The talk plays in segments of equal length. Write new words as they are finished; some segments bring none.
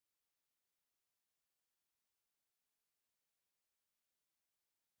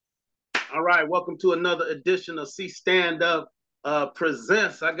All right, welcome to another edition of C Stand Up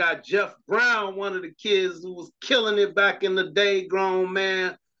Presents. I got Geoff Brown, one of the kids who was killing it back in the day, grown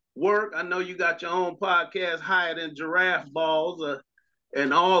man work. I know you got your own podcast, Higher Than Giraffe Balls,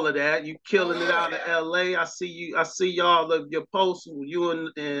 and all of that. You killing it out of LA. I see you. I see y'all of your posts. You in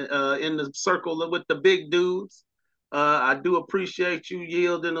the circle with the big dudes. I do appreciate you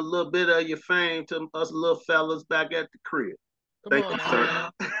yielding a little bit of your fame to us little fellas back at the crib. Thank you, sir.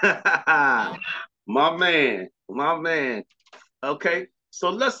 My man, my man. Okay,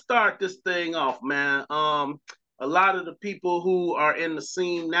 so let's start this thing off, man. A lot of the people who are in the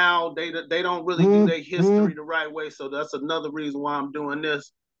scene now, they don't really do their history the right way. So that's another reason why I'm doing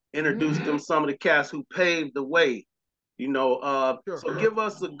this. Introduce them some of the cats who paved the way. So give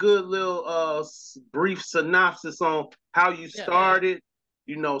us a good little brief synopsis on how you started.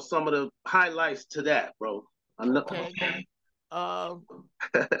 You know, some of the highlights to that, bro. Okay. I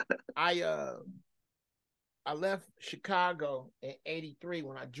left Chicago in '83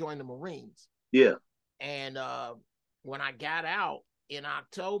 when I joined the Marines. Yeah. And when I got out in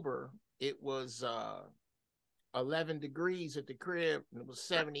October, it was 11 degrees at the crib, and it was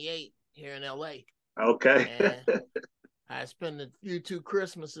 78 here in LA. Okay. And I spent a few two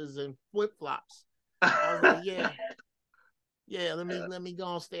Christmases in flip-flops. I was like, yeah, let me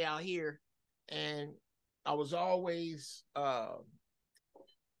go and stay out here. And I was always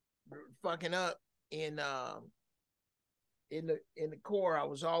fucking up in the Corps. I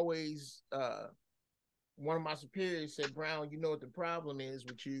was always one of my superiors said, Brown, you know what the problem is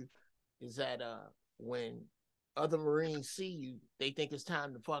with you is that when other Marines see you, they think it's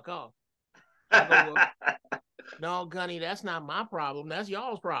time to fuck off. I go, well, no, Gunny, that's not my problem. That's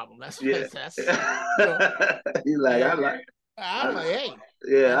y'all's problem. That's you know, I'm like, hey.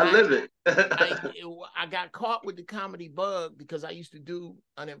 Yeah, I live it. I got caught with the comedy bug because I used to do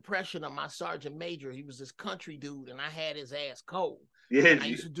an impression of my sergeant major. He was this country dude, and I had his ass cold. Yeah, I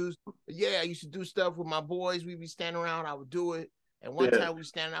used to do stuff with my boys. We'd be standing around. I would do it. And one time we were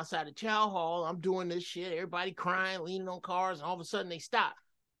standing outside the chow hall. I'm doing this shit. Everybody crying, leaning on cars, and all of a sudden they stop.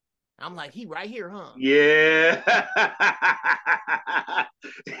 I'm like, he right here, huh? Yeah.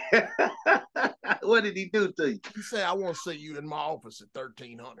 What did he do to you? He said, I want to see you in my office at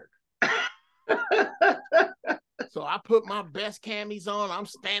 1300. So I put my best camis on. I'm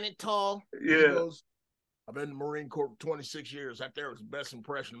standing tall. Yeah. He goes, I've been in the Marine Corps for 26 years. That there was the best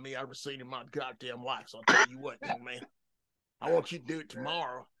impression of me I've ever seen in my goddamn life. So I'll tell you what, young man, I want you to do it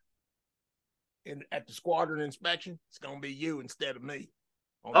tomorrow. And at the squadron inspection, it's going to be you instead of me.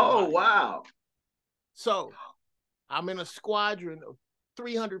 Oh, wow. So I'm in a squadron of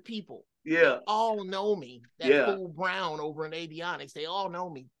 300 people. Yeah. They all know me. That fool Brown over in avionics, they all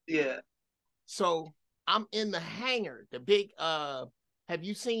know me. Yeah. So I'm in the hangar. The big have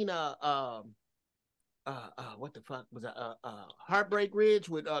you seen what the fuck was that? Heartbreak Ridge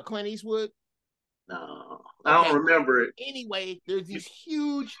with Clint Eastwood? No. I don't remember it. Anyway, there's these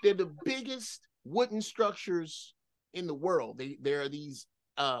huge, they're the biggest wooden structures in the world. There are these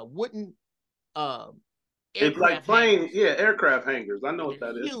wooden it's like plane, aircraft hangars. I know what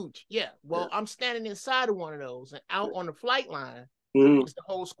that is. Huge, yeah. Well, I'm standing inside of one of those, and out on the flight line is the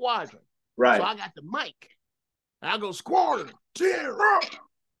whole squadron. Right. So I got the mic, and I go, squadron, tear up,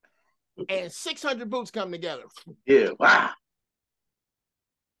 and 600 boots come together. Yeah, wow.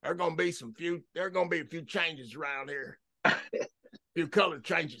 There are gonna be a few changes around here, a few color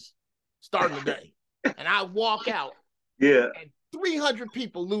changes starting today, and I walk out. Yeah. And 300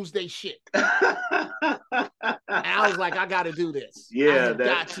 people lose their shit. And I was like, I got to do this. Yeah, I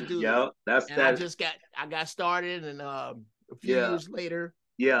got to do this. That's and that. I got started, and a few years later,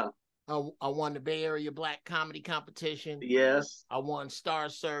 I won the Bay Area Black Comedy Competition. Yes. I won Star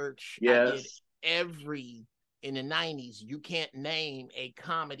Search. Yes. I did in the 90s. You can't name a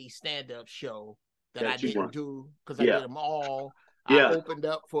comedy stand-up show that I didn't do because I did them all. I opened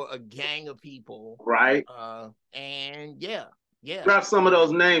up for a gang of people. Right. And yeah. Grab some of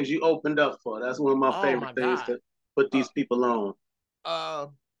those names you opened up for. That's one of my favorite things to put these people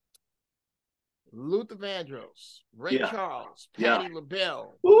on. Luther Vandross, Ray Charles, Patti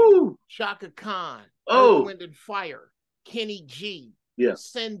LaBelle, Shaka Khan, Earth, Wind and Fire, Kenny G,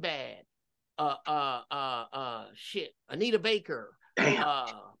 Sinbad, Anita Baker,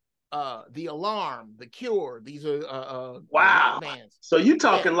 The Alarm, The Cure. These are wow bands. So you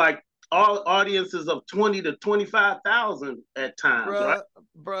talking like all audiences of 20 to 25,000 at times, right?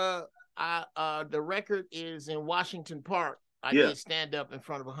 Bruh, the record is in Washington Park. I did stand up in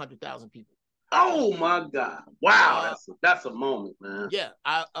front of 100,000 people. Oh my God! Wow, that's a moment, man. Yeah,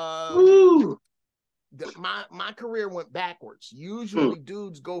 my career went backwards. Usually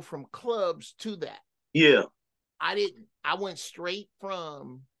dudes go from clubs to that. Yeah. I didn't. I went straight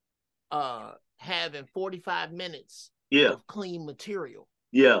from having 45 minutes of clean material.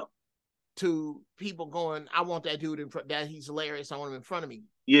 Yeah. To people going, I want that dude in front. That he's hilarious. I want him in front of me.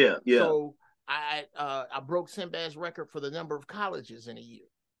 Yeah. Yeah. So I broke Sinbad's record for the number of colleges in a year.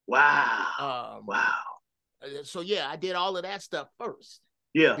 Wow. Wow. So yeah, I did all of that stuff first.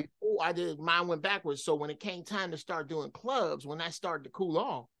 Yeah. Before I did, mine went backwards. So when it came time to start doing clubs, when I started to cool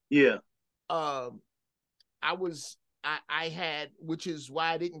off, yeah, I had, which is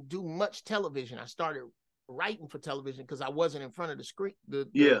why I didn't do much television. I started writing for television because I wasn't in front of the screen,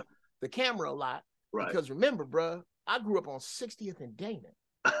 the camera a lot. Right. Because remember, bro, I grew up on 60th and Damon.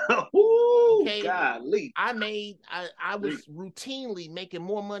 Ooh, okay, golly. I was routinely making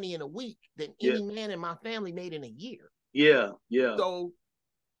more money in a week than any man in my family made in a year. Yeah, yeah. So,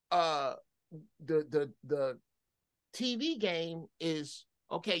 the TV game is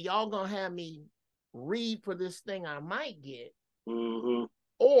okay. Y'all gonna have me read for this thing I might get,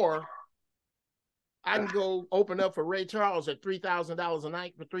 or I can go open up for Ray Charles at $3,000 a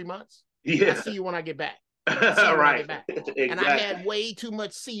night for 3 months. Yeah. I see you when I get back. Right. Exactly. And I had way too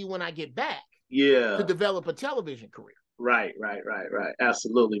much see you when I get back. Yeah. To develop a television career. Right.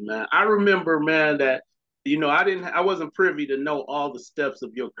 Absolutely, man. I remember, man, that I wasn't privy to know all the steps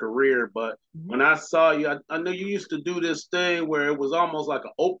of your career, but when I saw you, I know you used to do this thing where it was almost like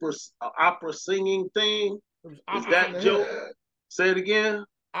an opera singing thing. Is that Joe? Say it again.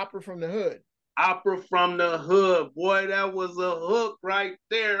 Opera from the Hood. Opera from the Hood. Boy, that was a hook right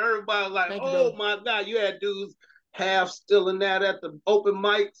there. Everybody was like, oh my God, you had dudes half stealing that at the open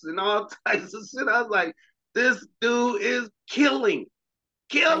mics and all types of shit. I was like, this dude is killing.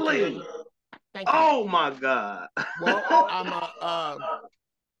 Thank you. Oh my God. Well,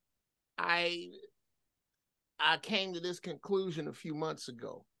 I came to this conclusion a few months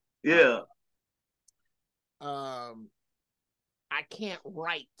ago. Yeah. I can't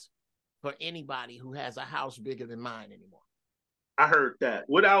write for anybody who has a house bigger than mine anymore. I heard that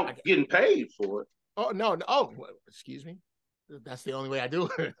without getting paid for it. Oh no! Oh, excuse me. That's the only way I do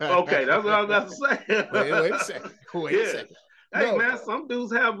it. Okay, that's what I was about to say. Wait a second. Wait a second. Hey, man, some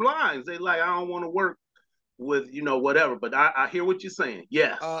dudes have blinds. They like, I don't want to work with whatever. But I hear what you're saying.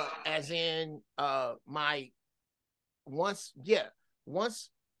 Yes. As in once the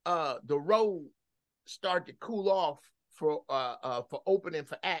road started to cool off for opening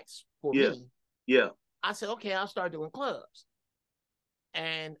for acts for me. Yeah. I said, okay, I'll start doing clubs.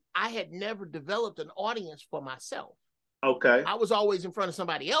 And I had never developed an audience for myself. Okay. I was always in front of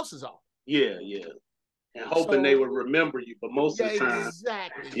somebody else's audience. Yeah. And hoping they would remember you, but most of the time.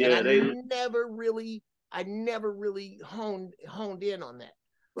 Exactly. Yeah, and I never really honed in on that.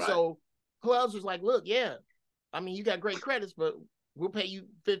 Right. So clubs was like, look, I mean, you got great credits, but we'll pay you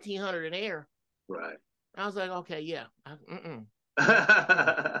 $1,500 an air. Right. I was like, okay, yeah. I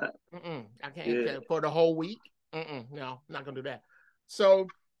can't for the whole week. No, not gonna do that. So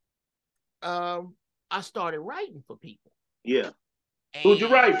I started writing for people. Yeah. Who'd you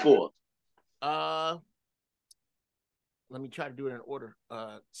write for? Let me try to do it in order.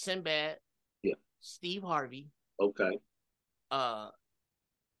 Sinbad. Yeah. Steve Harvey. Okay.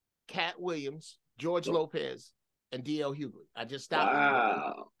 Cat Williams, George Lopez, and DL Hughley. I just stopped.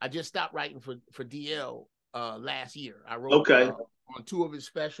 Wow. I just stopped writing for DL last year. I wrote on 2 of his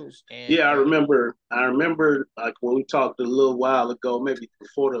specials. And I remember like when we talked a little while ago, maybe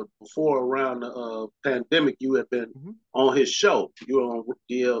before around the pandemic, you had been on his show. You were on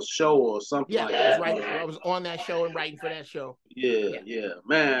DL's show or something like that. I was on that show and writing for that show. Yeah.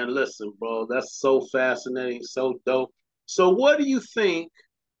 Man, listen, bro, that's so fascinating, so dope. So what do you think?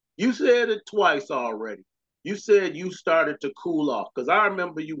 You said it twice already. You said you started to cool off because I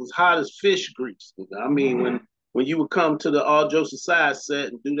remember you was hot as fish grease. I mean, when you would come to the All Jokes Aside set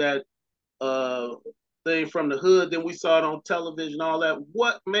and do that thing from the hood, then we saw it on television, all that.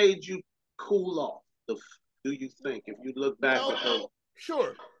 What made you cool off? Do you think, if you look back at those?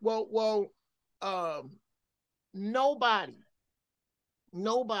 Sure. Well,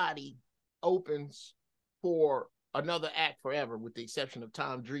 nobody opens for another act forever, with the exception of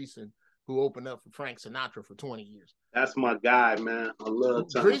Tom Dreesen, who opened up for Frank Sinatra for 20 years. That's my guy, man. I love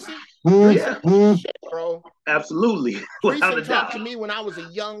Tom. Dreesen? Yeah. Shit, bro. Absolutely. Dreesen talked to me when I was a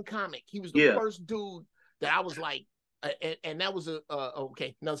young comic. He was the first dude that I was like, and that was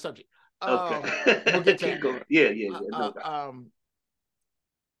okay, another subject. Okay. We'll get to that. Going. Yeah. No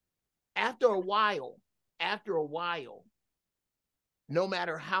after a while, no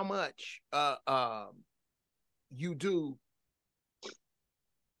matter how much you do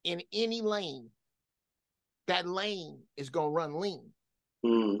in any lane, that lane is gonna run lean.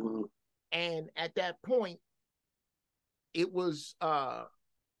 Mm-hmm. And at that point, it was I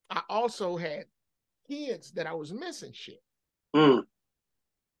also had kids that I was missing shit. Mm.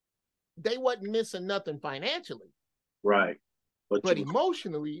 They wasn't missing nothing financially. Right. But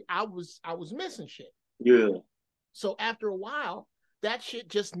emotionally, I was missing shit. Yeah. So after a while, that shit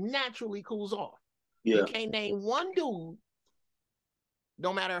just naturally cools off. Yeah. You can't name one dude,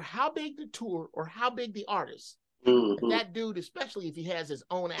 no matter how big the tour or how big the artist, that dude, especially if he has his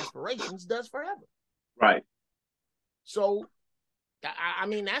own aspirations, does forever. Right. So, I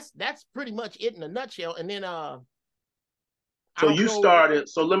mean, that's pretty much it in a nutshell. And then, so you started.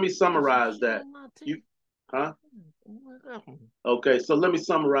 So let me summarize that. Huh? Okay, so let me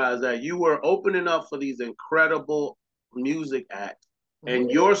summarize that. You were opening up for these incredible music acts,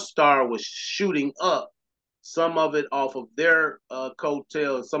 and your star was shooting up. Some of it off of their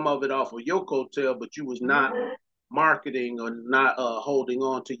coattail, some of it off of your coattail, but you was not marketing or not holding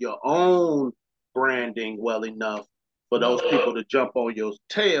on to your own branding well enough for those people to jump on your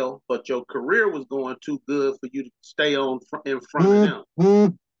tail. But your career was going too good for you to stay on in front of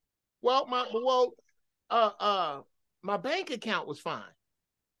them. Well, my bank account was fine.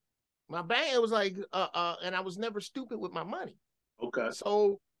 My bank, it was like, and I was never stupid with my money. Okay.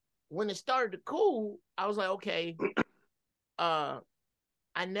 So when it started to cool, I was like, okay, I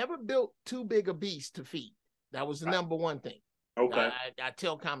never built too big a beast to feed. That was the number one thing. Okay. I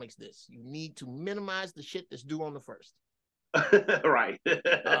tell comics this: you need to minimize the shit that's due on the first. Right.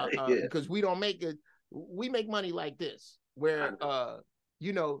 Because we don't make it. We make money like this, where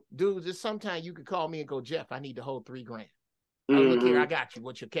you know, dudes, it's sometimes you could call me and go, Jeff, I need to hold $3,000. Look here, I got you.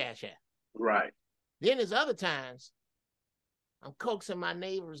 What's your cash at? Right. Then there's other times I'm coaxing my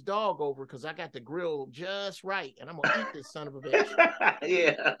neighbor's dog over because I got the grill just right, and I'm gonna eat this son of a bitch.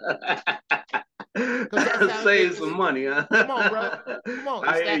 Yeah. Save some money, huh? Come on, bro. Come on,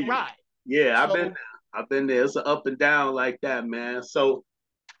 it's that ride. Yeah, so, I've been there. It's an up and down like that, man. So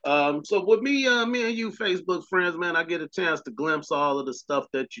with me and you Facebook friends, man, I get a chance to glimpse all of the stuff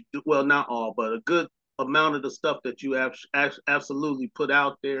that you do. Well, not all, but a good amount of the stuff that you absolutely put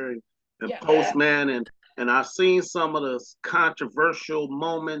out there and post, man. And I've seen some of the controversial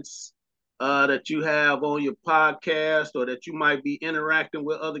moments that you have on your podcast, or that you might be interacting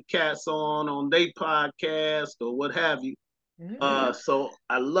with other cats on their podcast or what have you. So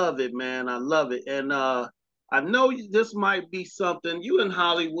I love it, man. I love it. And I know this might be something you in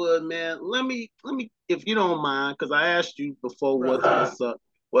Hollywood, man. Let me, if you don't mind, because I asked you before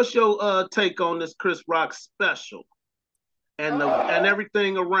what's your take on this Chris Rock special and and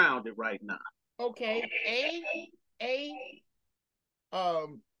everything around it right now? Okay,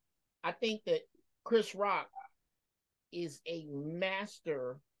 I think that Chris Rock is a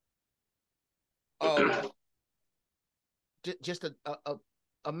master of just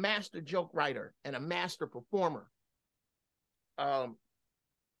a master joke writer and a master performer. As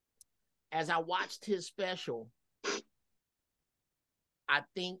I watched his special, I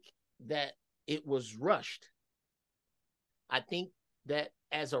think that it was rushed. I think that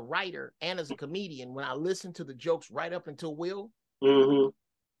as a writer and as a comedian, when I listened to the jokes right up until Will,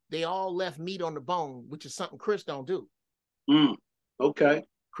 they all left meat on the bone, which is something Chris don't do. Okay.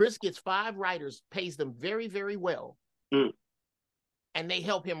 Chris gets 5 writers, pays them very, very well, and they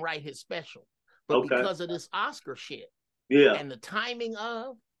help him write his special. But because of this Oscar shit and the timing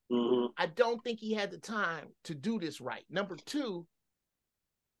of, I don't think he had the time to do this right. Number 2,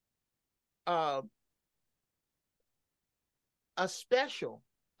 a special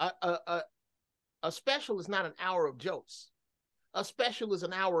is not an hour of jokes. A special is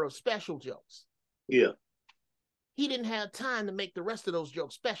an hour of special jokes. Yeah. He didn't have time to make the rest of those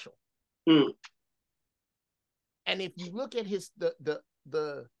jokes special. And if you look at his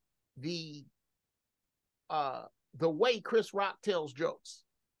the way Chris Rock tells jokes,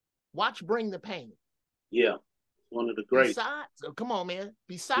 watch Bring the Pain. Yeah. One of the greats. Come on, man.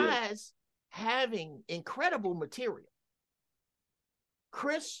 Besides having incredible material,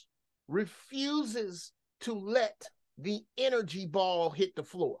 Chris refuses to let the energy ball hit the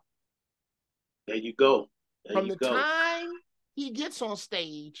floor. There you go. From the time he gets on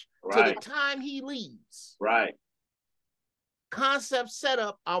stage to the time he leaves. Right. Concept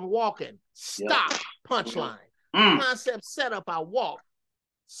setup, I'm walking. Stop, punchline. Concept setup, I walk.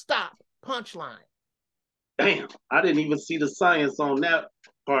 Stop, punchline. Damn, I didn't even see the science on that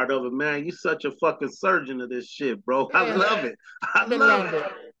part of it, man. You such a fucking surgeon of this shit, bro. I love it. I love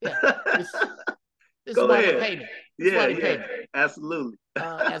it. This is why they pay me. Yeah, absolutely.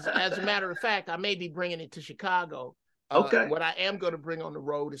 As a matter of fact, I may be bringing it to Chicago Okay. What I am going to bring on the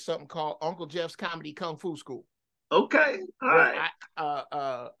road is something called Uncle Jeff's Comedy Kung Fu School. Okay. All right.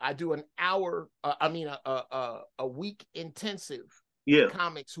 I do an hour, a week intensive Yeah. with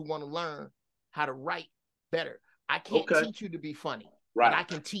comics who want to learn how to write better. I can't teach you to be funny, right? But I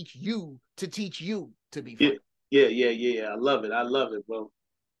can teach you to be funny. Yeah. I love it, bro.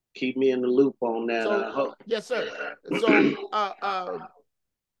 Keep me in the loop on that. So, yes, sir. So,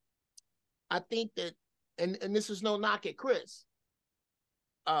 I think that, and this is no knock at Chris.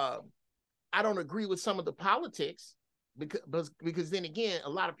 I don't agree with some of the politics because then again, a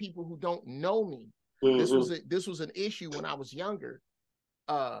lot of people who don't know me, this was an issue when I was younger,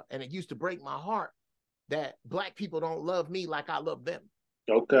 and it used to break my heart that Black people don't love me like I love them.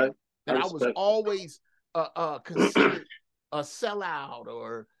 Okay. That I was always considered a sellout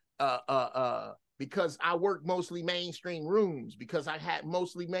or because I worked mostly mainstream rooms, because I had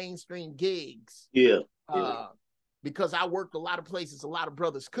mostly mainstream gigs. Yeah. Because I worked a lot of places a lot of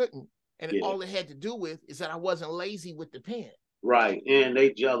brothers couldn't. And all it had to do with is that I wasn't lazy with the pen. Right. And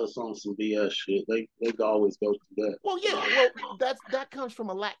they jealous on some BS shit. They always go through that. Well, yeah. Well, that comes from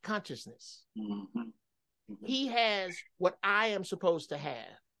a lack consciousness. He has what I am supposed to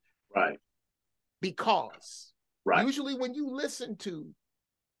have. Right. Because usually when you listen to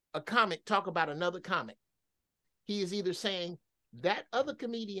a comic talk about another comic, he is either saying that other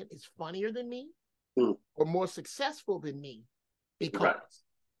comedian is funnier than me or more successful than me because.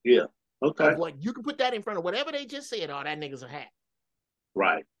 Yeah. Okay. Of what you can put that in front of whatever they just said. Oh, that nigga's a hack.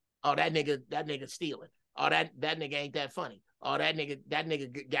 Right. Oh, that nigga stealing. Oh, that nigga ain't that funny. Oh, that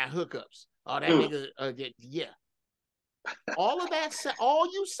nigga got hookups. Oh, that nigga, yeah. All of that, all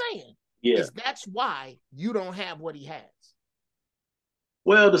you saying is that's why you don't have what he has.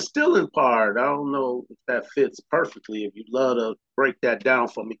 Well, the stealing part, I don't know if that fits perfectly. If you'd love to break that down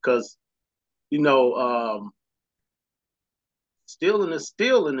for me, because stealing is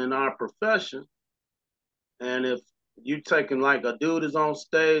stealing in our profession. And if you taking like a dude is on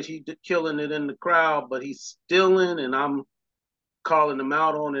stage, he killing it in the crowd, but he's stealing and I'm calling him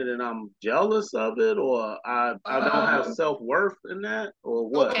out on it and I'm jealous of it, or I don't have self-worth in that, or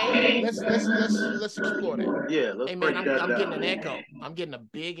what? Okay, let's explore that. Yeah, let's break that down. I'm getting an echo. I'm getting a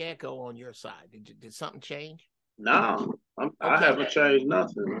big echo on your side. Did something change? No, I haven't changed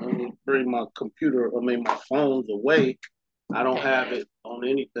nothing. Let me bring my phone's away. I don't have it on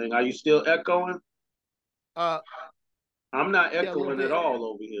anything. Are you still echoing? I'm not echoing at all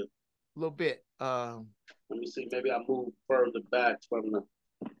over here. A little bit. Let me see. Maybe I move further back from the.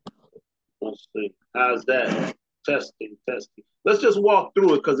 Let's see. How's that? Testing. Let's just walk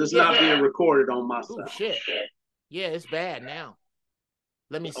through it because it's not being recorded on my side. Oh shit. Yeah, it's bad now.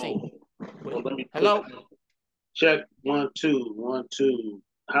 Let me see. Well, hello. Check 1 2 1 2.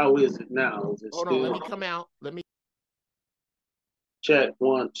 How is it now? Is it Hold still? on. Let me come out. Let me. Check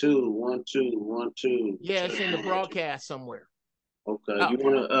 1 2 1 2 1 2. Yeah, it's in the broadcast somewhere. Okay.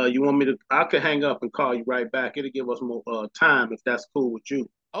 Oh. You want me to? I could hang up and call you right back. It'll give us more time if that's cool with you.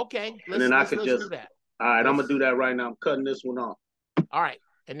 Okay. And then I could just do that. All right, I'm gonna do that right now. I'm cutting this one off. All right,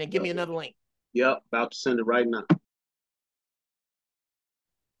 and then give me another link. Yep, about to send it right now.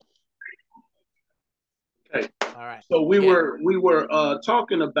 Okay. All right. So we were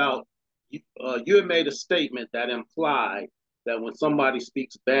talking about you had made a statement that implied that when somebody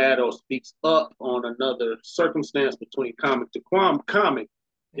speaks bad or speaks up on another circumstance between comic to comic,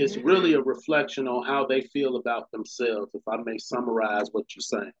 it's really a reflection on how they feel about themselves, if I may summarize what you're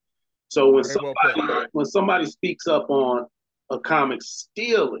saying. So when somebody speaks up on a comic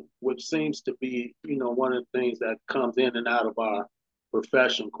stealing, which seems to be, one of the things that comes in and out of our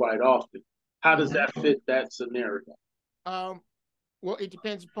profession quite often, how does that fit that scenario? Well, it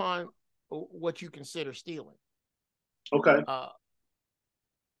depends upon what you consider stealing. Okay. Well,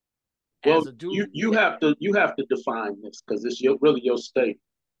 you have to define this because it's really your statement.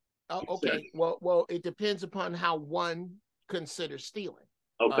 Okay. Well, it depends upon how one considers stealing.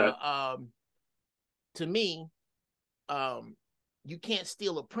 Okay. To me, you can't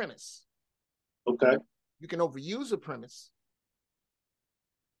steal a premise. Okay. You can overuse a premise.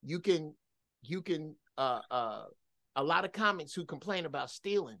 You can a lot of comics who complain about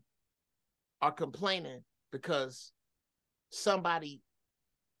stealing are complaining because somebody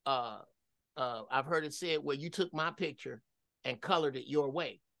I've heard it said, well, you took my picture and colored it your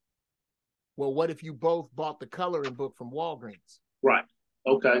way. Well, what if you both bought the coloring book from Walgreens? Right.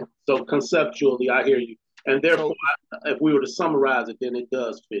 Okay. So conceptually, I hear you. And therefore, if we were to summarize it, then it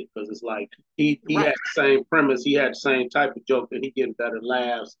does fit because it's like he had the same premise, he had the same type of joke, and he getting better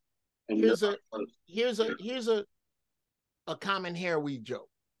laughs. And here's a common hair weave joke.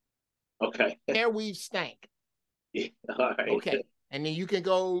 Okay. Hair weave stank. Yeah. All right. Okay. And then you can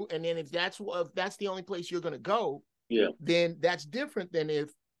go, and then if that's the only place you're gonna go, Yeah. then that's different than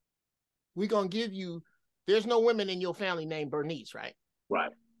if we're gonna give you. There's no women in your family named Bernice, right?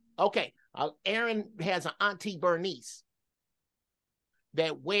 Right. Okay. Aaron has an auntie Bernice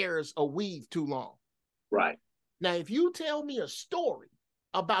that wears a weave too long. Right. Now, if you tell me a story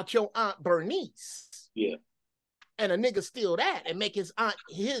about your aunt Bernice, yeah, and a nigga steal that and make his Aunt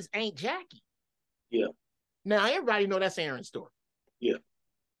Jackie, yeah, now everybody know that's Aaron's story. yeah,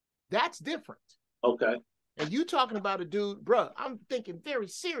 That's different. okay, And you talking about a dude, bro, I'm thinking very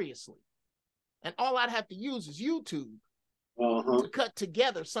seriously. And all I'd have to use is YouTube to cut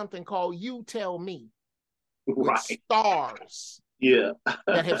together something called You Tell Me with right, stars yeah,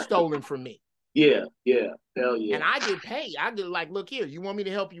 that have stolen from me. yeah, yeah, hell yeah. And I get paid. I get like, look here, you want me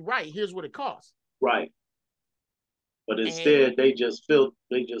to help you write? Here's what it costs. Right. But instead, they just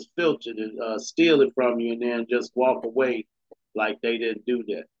filtered and steal it from you, and then just walk away like they didn't do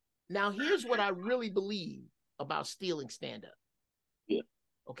that. Now, here's what I really believe about stealing stand-up. Yeah.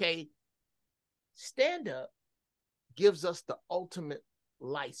 Okay. Stand-up gives us the ultimate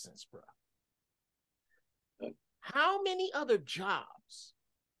license, bro. Okay. How many other jobs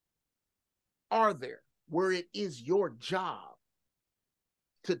are there where it is your job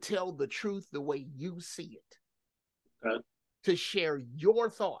to tell the truth the way you see it? Okay. To share your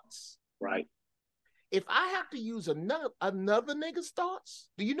thoughts. Right. If I have to use another nigga's thoughts,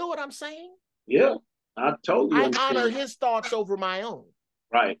 do you know what I'm saying? Yeah, I totally understand. I honor his thoughts over my own.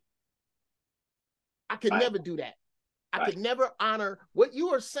 Right. I could never do that. I could never honor what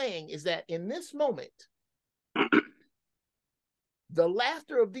you are saying is that in this moment, the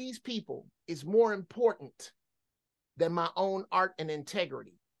laughter of these people is more important than my own art and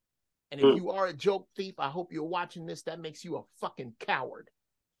integrity. And if you are a joke thief, I hope you're watching this. That makes you a fucking coward.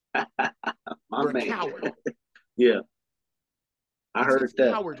 You're a coward. Yeah. I heard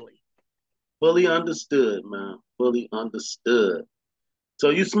that. Cowardly. Fully understood, man. Fully understood. So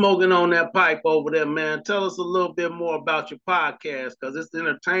you smoking on that pipe over there, man. Tell us a little bit more about your podcast, because it's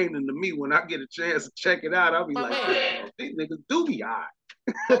entertaining to me. When I get a chance to check it out, I'll be these niggas do be high.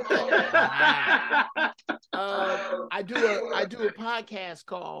 I do a podcast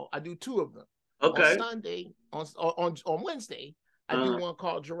called, I do two of them. Okay. On Sunday, on Wednesday, I do one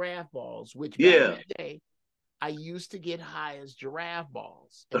called Giraffe Balls, which back in the day, I used to get high as giraffe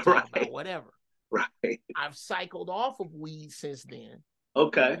balls and talk about whatever. Right. I've cycled off of weed since then.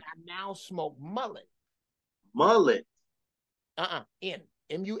 Okay. And I now smoke mullet. Mullet.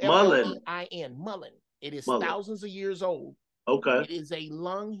 M-U-L-L-E-I-N. Mullet. It is thousands of years old. Okay. It is a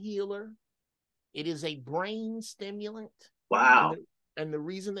lung healer. It is a brain stimulant. Wow. And the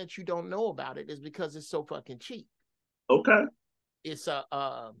reason that you don't know about it is because it's so fucking cheap. Okay. It's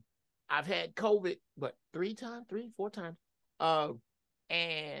I've had COVID, but 4 times.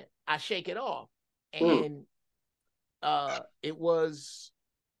 And I shake it off. And it was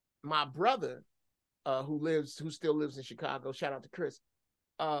my brother who still lives in Chicago. Shout out to Chris.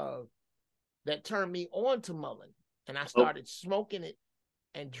 That turned me on to mullet. And I started smoking it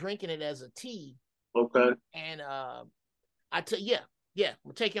and drinking it as a tea. Okay. And I'm gonna take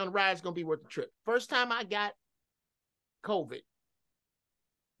you on the ride. It's gonna be worth the trip. First time I got COVID,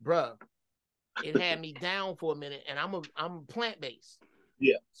 bruh, it had me down for a minute, and I'm plant-based.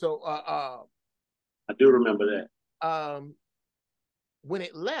 Yeah. So I do remember that. When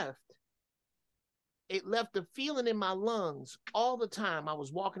it left a feeling in my lungs all the time. I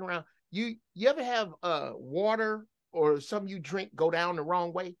was walking around. You ever have water or something you drink go down the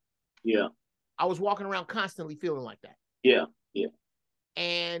wrong way? Yeah. I was walking around constantly feeling like that. Yeah. Yeah.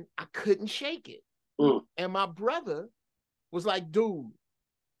 And I couldn't shake it. And my brother was like, dude,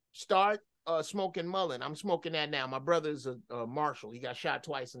 start smoking mullet. I'm smoking that now. My brother's a marshal. He got shot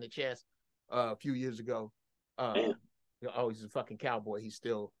twice in the chest a few years ago. He's a fucking cowboy.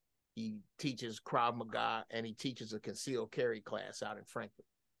 He teaches Krav Maga, and he teaches a concealed carry class out in Frankfurt.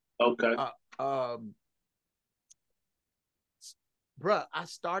 Okay. Bruh, I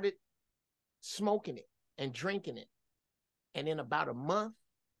started smoking it and drinking it. And in about a month,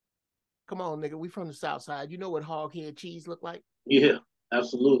 come on, nigga, we from the South Side. You know what hog head cheese look like? Yeah,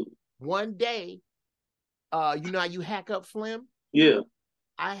 absolutely. One day, you know how you hack up phlegm? Yeah.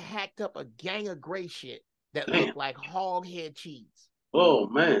 I hacked up a gang of gray shit that looked like hog head cheese. Oh,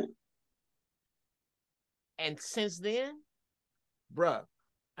 man. And since then, bruh,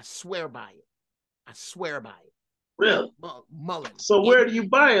 I swear by it. I swear by it. Really? Mullen. So where do you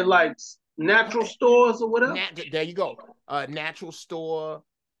buy it? Like natural stores or whatever? There you go. Natural store.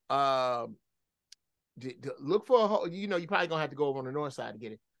 Look for a whole, you know, you probably gonna have to go over on the north side to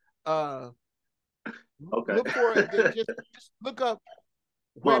get it. Okay. Look for it. Just look up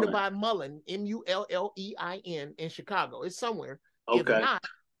where to Mullen. buy Mullen, Mullein in Chicago. It's somewhere. Okay.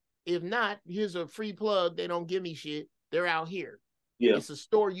 If not, here's a free plug. They don't give me shit. They're out here. Yeah. It's a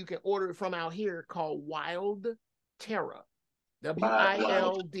store you can order it from out here called Wild Terra.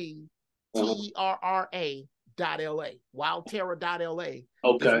 WILDTERRA.LA. WildTerra.LA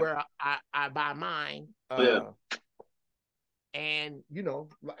is where I buy mine. And you know,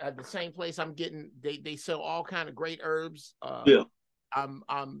 at the same place I'm getting, they sell all kind of great herbs.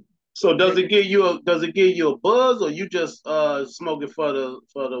 I'm So does it give you a buzz, or you just smoke it for the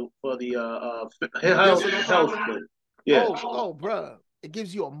health? Yeah. Oh, bruh. It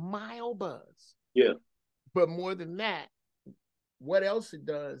gives you a mild buzz. Yeah. But more than that, what else it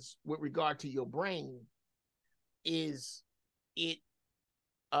does with regard to your brain is it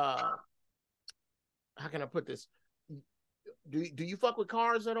how can I put this? Do you fuck with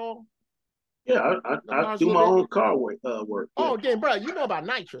cars at all? Yeah, I do my own car work. Oh, damn, bro, you know about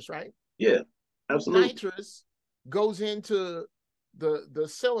nitrous, right? Yeah, absolutely. Nitrous goes into the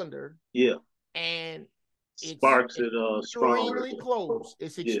cylinder. Yeah. And it sparks it extremely close.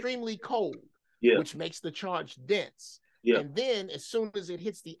 It's extremely cold, which makes the charge dense. Yeah. And then as soon as it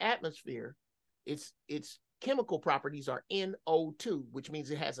hits the atmosphere, its chemical properties are NO2, which means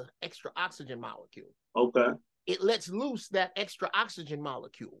it has an extra oxygen molecule. Okay. It lets loose that extra oxygen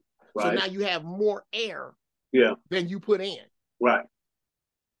molecule. Right. So now you have more air than you put in. Right.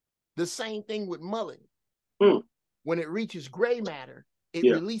 The same thing with Mullen. Mm. When it reaches gray matter, it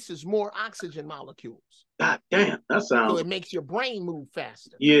releases more oxygen molecules. God damn, that sounds... So it makes your brain move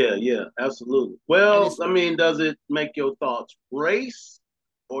faster. Yeah, absolutely. Well, I mean, does it make your thoughts race,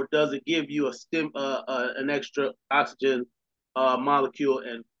 or does it give you an extra oxygen molecule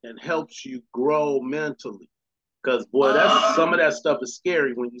and helps you grow mentally? Because boy, some of that stuff is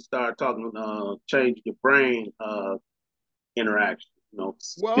scary when you start talking changing your brain interaction. You know,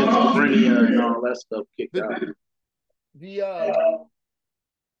 schizophrenia and all that stuff kicked out.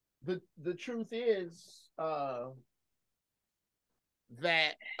 The truth is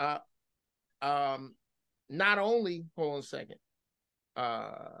that not only, hold on a second,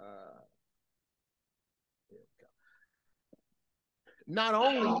 not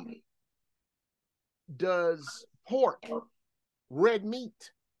only does pork, red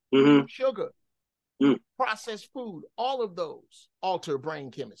meat, sugar, processed food, all of those alter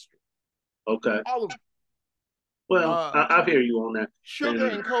brain chemistry. Okay. All of them. Well, I hear you on that. Sugar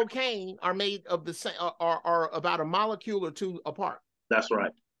and cocaine are made of the same, are about a molecule or two apart. That's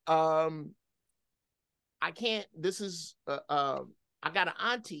right. I can't. This is I got an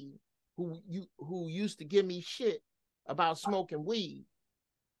auntie who used to give me shit about smoking weed,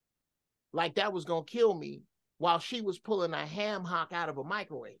 like that was gonna kill me, while she was pulling a ham hock out of a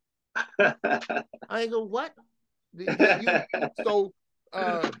microwave. I go, what? So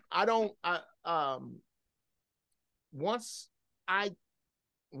I don't. Once I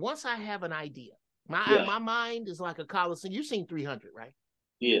have an idea, my mind is like a coliseum. You've seen 300, right?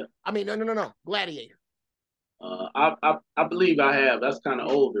 Yeah. I mean, no, Gladiator. I believe I have. That's kind of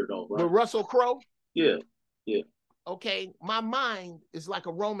older though, right? The Russell Crowe. Yeah. Okay, my mind is like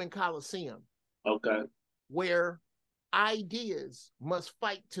a Roman Coliseum. Okay. Where ideas must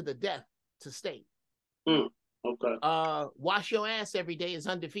fight to the death to stay. Okay. Wash your ass every day is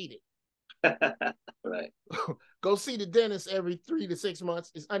undefeated. Right. Go see the dentist every 3 to 6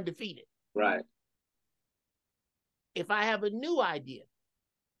 months is undefeated. Right. If I have a new idea,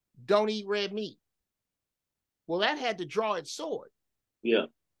 don't eat red meat. Well, that had to draw its sword. Yeah.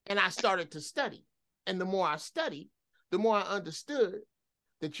 And I started to study. And the more I studied, the more I understood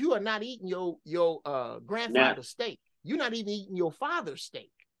that you are not eating your grandfather's steak. You're not even eating your father's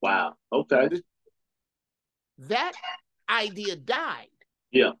steak. Wow. Okay. That idea died.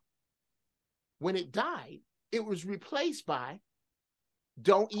 Yeah. When it died, it was replaced by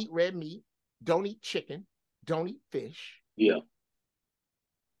don't eat red meat, don't eat chicken, don't eat fish. Yeah.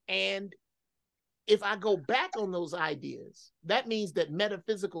 And if I go back on those ideas, that means that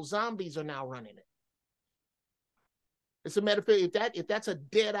metaphysical zombies are now running it. It's a metaphysical. If that's a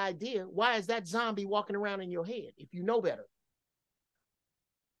dead idea, why is that zombie walking around in your head if you know better?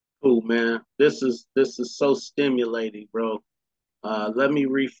 Cool, man. This is so stimulating, bro. Let me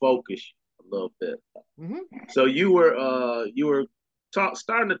refocus a little bit. So you were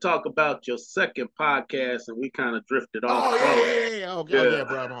starting to talk about your second podcast, and we kind of drifted off. Okay,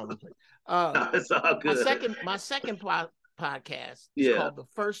 bro. It's all good. My second podcast is called The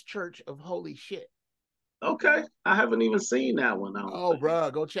First Church of Holy Shit. Okay, I haven't even seen that one.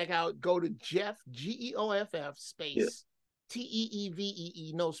 Bro, go check out. Go to Geoff GEOFF space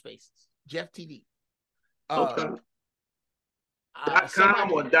TEEVEE no spaces. Geoff TV. Okay. .com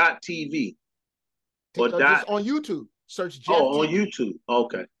Somebody, or .tv or just on YouTube. Search Geoff. Oh, on YouTube.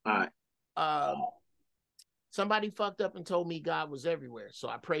 Okay. All right. Somebody fucked up and told me God was everywhere, so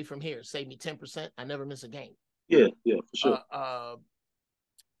I pray from here. Save me 10%. I never miss a game. Yeah, for sure.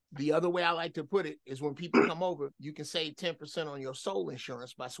 The other way I like to put it is when people come over, you can save 10% on your soul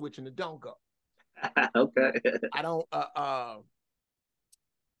insurance by switching to Don't Go. Okay. I don't.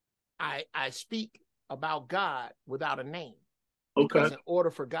 I speak about God without a name. Because in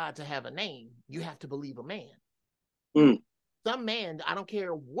order for God to have a name, you have to believe a man. Some man, I don't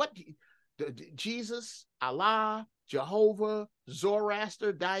care what, Jesus, Allah, Jehovah,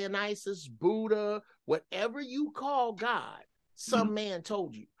 Zoroaster, Dionysus, Buddha, whatever you call God, some man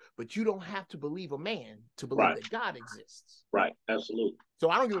told you. But you don't have to believe a man to believe that God exists. Right, absolutely. So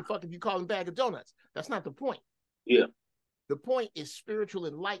I don't give a fuck if you call him Bag of Donuts. That's not the point. Yeah. The point is spiritual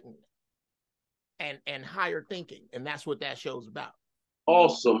enlightenment and higher thinking, and that's what that show's about.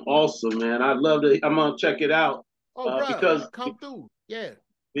 Awesome, man. I'd love to. I'm gonna check it out. Because come through, yeah.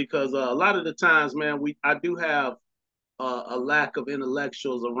 Because a lot of the times, man, I do have a lack of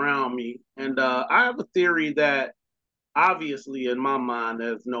intellectuals around me, and I have a theory that obviously in my mind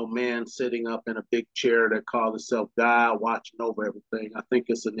there's no man sitting up in a big chair that calls himself God watching over everything. I think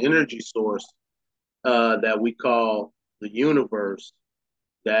it's an energy source that we call the universe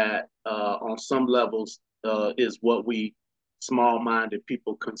that on some levels is what we small-minded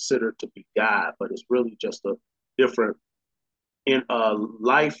people consider to be God, but it's really just a different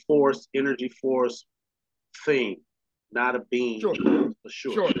life force, energy force thing, not a being, for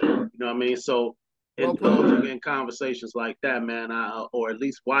sure. You know what I mean? So indulging in conversations like that, man, or at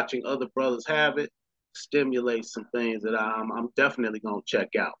least watching other brothers have it, stimulates some things that I'm definitely gonna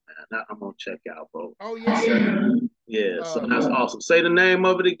check out, man. I'm gonna check out, bro. Oh yeah. Yeah, so that's awesome. Say the name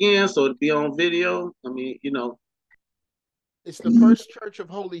of it again, so it'll be on video. I mean, you know, it's the First Church of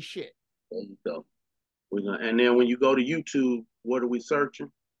Holy Shit. There you go. And then when you go to YouTube, what are we searching?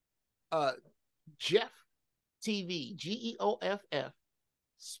 Geoff TV, Geoff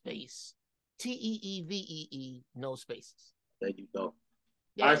space TEEVEE, no spaces. There you go.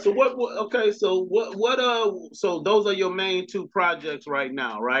 Yeah. All right. So okay. So so those are your main two projects right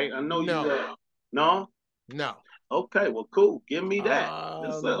now, right? I know you. No. Okay. Well, cool. Give me that.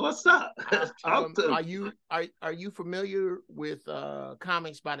 What's up? Talk to me. Are you familiar with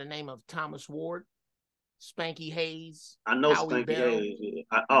comics by the name of Thomas Ward? Spanky Hayes. I know Howie Spanky Hayes.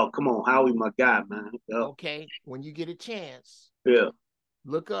 Yeah. Come on, Howie, my guy, man. Yep. Okay, when you get a chance,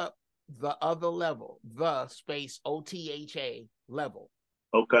 look up The Other Level, the space OTHA level.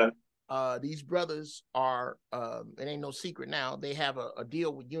 Okay. These brothers are, it ain't no secret now, they have a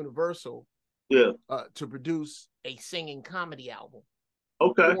deal with Universal. To produce a singing comedy album.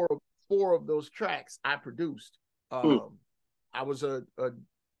 Okay. Four of those tracks I produced. I was a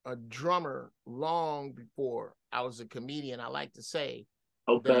drummer long before I was a comedian. I like to say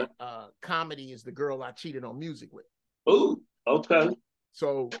that comedy is the girl I cheated on music with. Ooh, okay.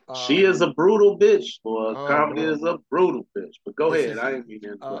 So she is a brutal bitch, boy. Comedy is a brutal bitch. But go ahead. I ain't mean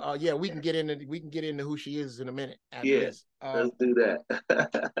to. Yeah, we can get into who she is in a minute. Yes, let's do that.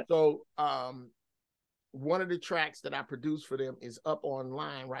 So one of the tracks that I produced for them is up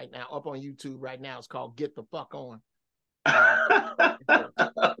online right now, up on YouTube right now. It's called "Get the Fuck On."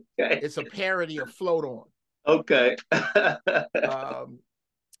 Okay. It's a parody of "Float On." Okay.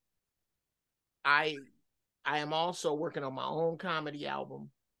 I am also working on my own comedy album.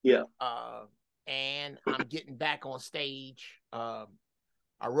 Yeah. And I'm getting back on stage. I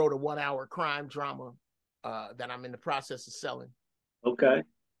wrote a 1-hour crime drama that I'm in the process of selling. Okay.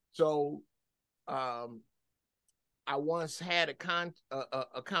 So I once had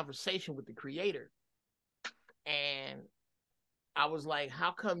a conversation with the creator, and I was like,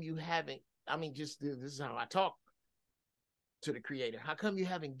 how come you haven't, I mean, just this is how I talk to the creator. How come you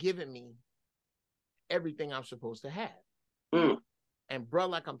haven't given me everything I'm supposed to have? And bro,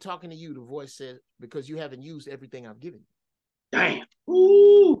 like I'm talking to you, the voice says, because you haven't used everything I've given you. Damn.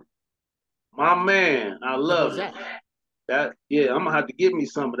 Ooh. My man, I love it. That, yeah, I'm gonna have to give me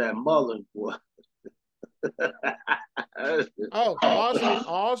some of that mullet, boy.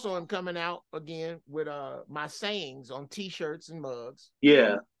 Also I'm coming out again with my sayings on t-shirts and mugs.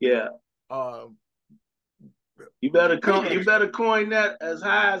 Yeah. You better coin that as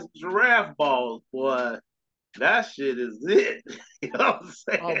high as giraffe balls, boy. That shit is it. You know what I'm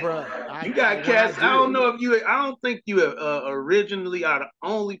saying? Oh, bro. You got cats. I don't think you originally are the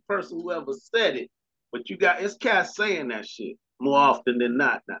only person who ever said it, but it's cats saying that shit more often than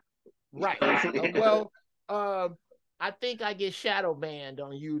not now. Right. I think I get shadow banned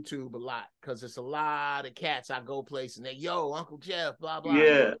on YouTube a lot because it's a lot of cats. I go places and they, yo, Uncle Geoff, blah blah.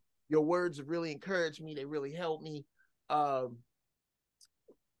 Yeah. Your words have really encouraged me. They really helped me.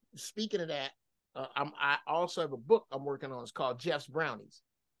 Speaking of that, I also have a book I'm working on. It's called Geoff's Brownies.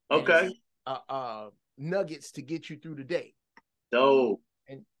 Okay. Nuggets to get you through the day. Dope.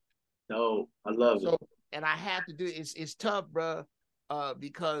 And dope. I love it. And I have to do it. It's tough, bro,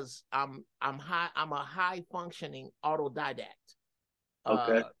 because I'm a high functioning autodidact.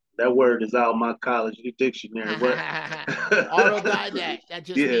 Okay. That word is out of my college dictionary. What? Autodidact. That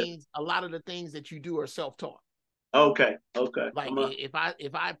just means a lot of the things that you do are self-taught. Okay. Like if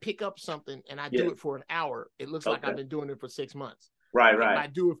I pick up something and I do it for an hour, it looks like I've been doing it for 6 months. Right. If I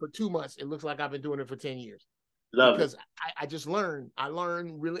do it for 2 months, it looks like I've been doing it for 10 years. Because I just learn. I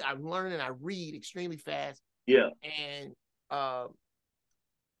learn and I read extremely fast. Yeah. And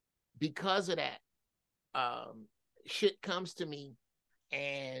because of that, shit comes to me,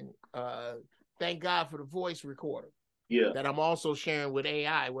 and thank God for the voice recorder. Yeah. That I'm also sharing with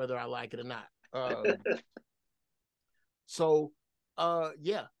AI, whether I like it or not. So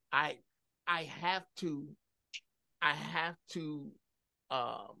yeah, I have to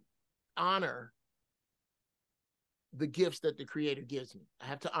honor the gifts that the creator gives me. I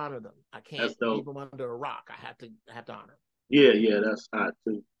have to honor them. I can't leave them under a rock. I have to honor them. Yeah, that's hot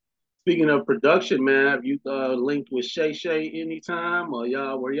too. Speaking of production, man, have you linked with Shay Shay anytime, or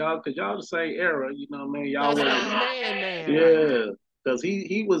were y'all, cause y'all the same era, you know what I mean? Y'all That's were, man. Yeah, right, cause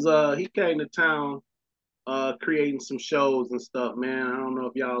he came to town creating some shows and stuff, man. I don't know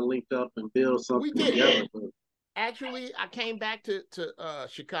if y'all linked up and build something together. But... Actually, I came back to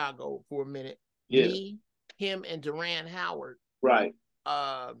Chicago for a minute. Yeah. Me, him, and Duran Howard. Right.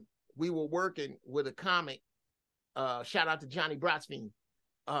 We were working with a comic. Shout out to Johnny Brotsveen.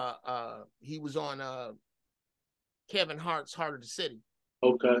 He was on Kevin Hart's Heart of the City.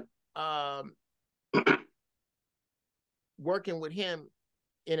 Okay. Working with him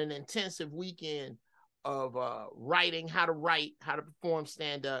in an intensive weekend of writing, how to perform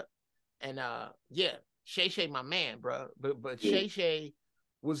stand up, and Shay Shay, my man, bro. But Shay Shay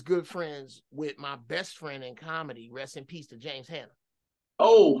was good friends with my best friend in comedy. Rest in peace to James Hanna.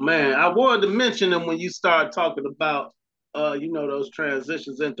 Oh man, I wanted to mention him when you started talking about those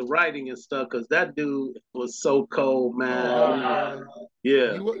transitions into writing and stuff, because that dude was so cold, man.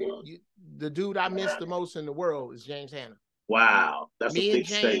 The dude I miss the most in the world is James Hanna. Wow, that's a big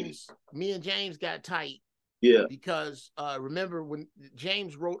statement. Me and James got tight. Yeah. Because remember when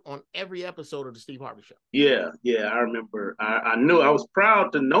James wrote on every episode of the Steve Harvey Show? Yeah, I remember. I knew, I was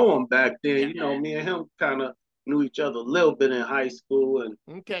proud to know him back then. Yeah. Me and him kind of knew each other a little bit in high school, and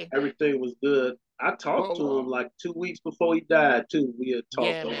everything was good. I talked to him like 2 weeks before he died too. We had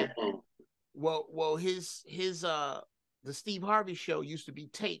talked on the phone. Well, his the Steve Harvey Show used to be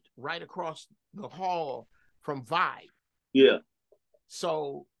taped right across the hall from Vibe. Yeah.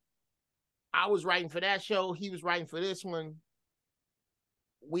 So I was writing for that show. He was writing for this one.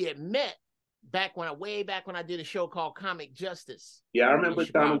 We had met way back when I did a show called Comic Justice. Yeah, I remember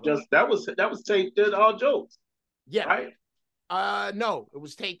Comic Justice. That was taped at All Jokes. Yeah. Right? No, it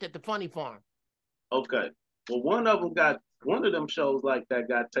was taped at the Funny Farm. Okay. Well, one of them shows like that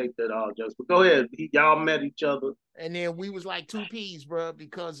got taped at All Jokes. But go ahead. Y'all met each other. And then we was like two peas, bro,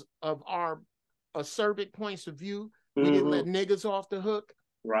 because of our acerbic points of view. We didn't let niggas off the hook.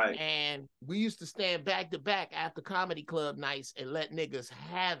 Right. And we used to stand back to back after comedy club nights and let niggas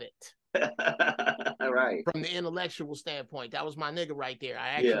have it. Right. From the intellectual standpoint. That was my nigga right there. I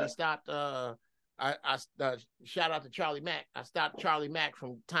actually stopped I shout out to Charlie Mack. I stopped Charlie Mack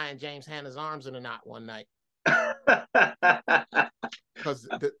from tying James Hanna's arms in a knot one night. Because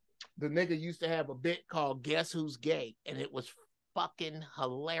the nigga used to have a bit called Guess Who's Gay, and it was fucking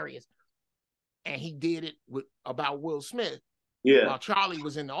hilarious. And he did it about Will Smith. Yeah. While Charlie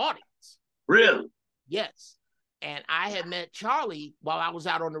was in the audience. Really? Yes. And I had met Charlie while I was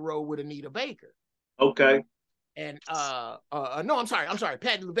out on the road with Anita Baker. Okay. And no, I'm sorry,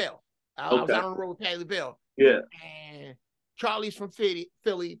 Patti LaBelle. I was out on the road with Patti LaBelle. Yeah. And Charlie's from Philly,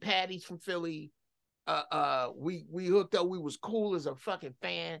 Patty's from Philly. We hooked up. We was cool as a fucking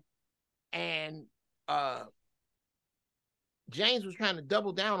fan. And James was trying to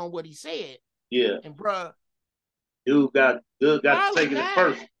double down on what he said. Yeah. And bruh, dude got taken it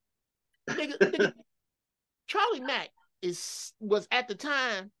first. Nigga, Charlie Mack was at the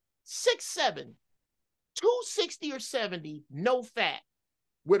time 6'7", 260 or 70, no fat,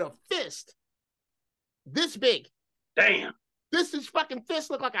 with a fist this big. Damn. This fucking fist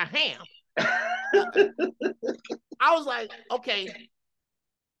looked like a ham. I was like, okay,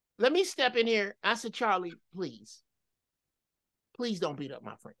 let me step in here. I said, Charlie, please. please don't beat up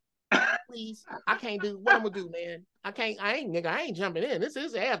my friend. Please. I can't do what I'm gonna do, man. I ain't jumping in. This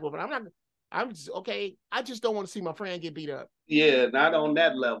is ass whooping. I'm just okay. I just don't want to see my friend get beat up. Yeah, not on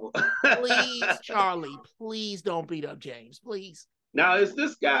that level. Please, Charlie, please don't beat up James. Please. Now, is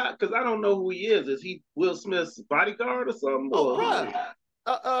this guy, because I don't know who he is he Will Smith's bodyguard or something? Oh,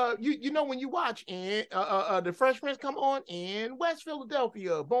 bro. You know when you watch the Fresh Prince come on in West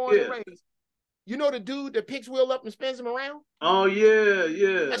Philadelphia, born and raised. You know the dude that picks Will up and spins him around? Oh,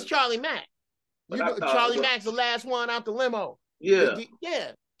 yeah. That's Charlie Mack. Charlie Mack's the last one out the limo. Yeah.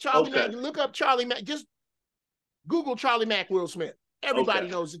 Charlie Mack. Look up Charlie Mack. Just Google Charlie Mack Will Smith. Everybody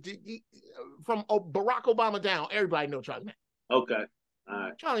knows it. From Barack Obama down, everybody knows Charlie Mack. Okay. All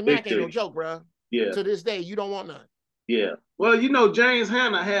right. Charlie Mack ain't no joke, bro. Yeah. To this day, you don't want none. Yeah. Well, James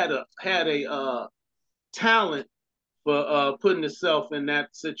Hanna had a talent for putting himself in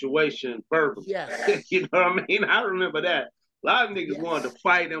that situation verbally. Yes. You know what I mean? I remember that. A lot of niggas wanted to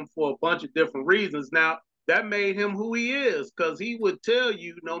fight him for a bunch of different reasons. Now, that made him who he is, because he would tell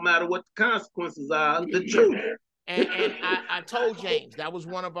you, no matter what the consequences are, the truth. And I told James that was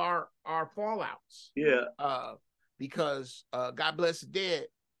one of our fallouts. Yeah. Because God bless the dead,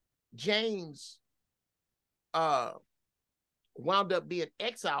 James wound up being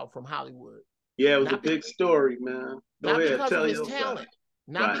exiled from Hollywood. Yeah, it was a big story, man. Not because of his talent.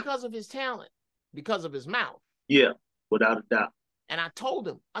 Not because of his talent, because of his mouth. Yeah, without a doubt. And I told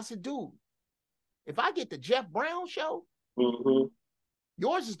him, I said, dude, if I get the Geoff Brown show,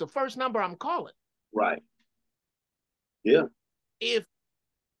 yours is the first number I'm calling. Right. Yeah. If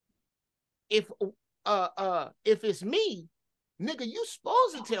it's me, nigga, you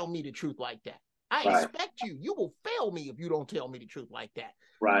supposed to tell me the truth like that. I expect you. You will fail me if you don't tell me the truth like that.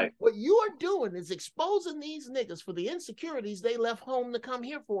 Right. What you are doing is exposing these niggas for the insecurities they left home to come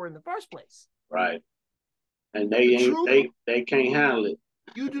here for in the first place. Right. And they can't handle it.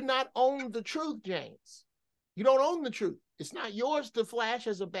 You do not own the truth, James. You don't own the truth. It's not yours to flash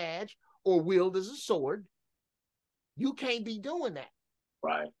as a badge or wield as a sword. You can't be doing that.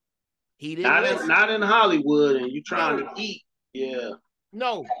 Right. He didn't not in Hollywood, and you trying to eat. Yeah.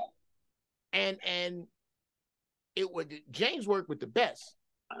 No. And it would James worked with the best.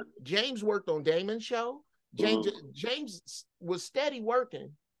 James worked on Damon's show. James was steady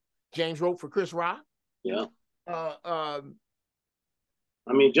working. James wrote for Chris Rock. Yeah. I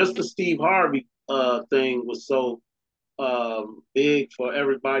mean, just the Steve Harvey thing was so big for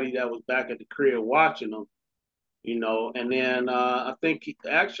everybody that was back at the crib watching them, and then I think he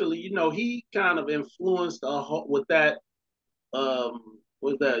kind of influenced with that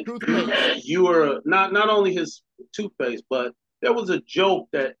toothpaste. You were not only his toothpaste, but there was a joke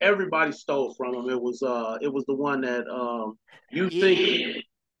that everybody stole from him. It was the one that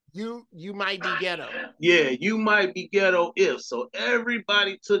you might be ghetto. Yeah, you might be ghetto if. So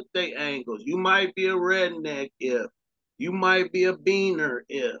everybody took their angles. You might be a redneck if. You might be a beaner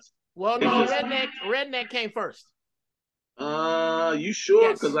if. Well, no, redneck came first. You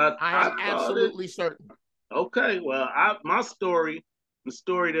sure? Because I am absolutely certain. Okay, well, the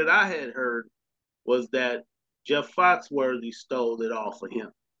story that I had heard was that Jeff Foxworthy stole it off of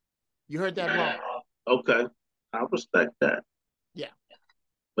him. You heard that wrong. Okay, I respect that. Yeah.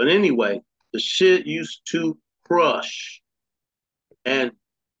 But anyway, the shit used to crush, and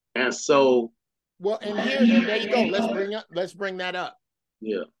so. Well, and there you go. Let's bring that up.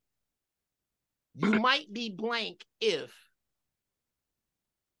 Yeah. You might be blank if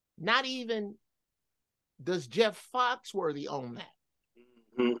not even does Jeff Foxworthy own that.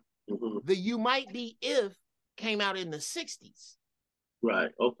 The You Might Be If came out in the 60s.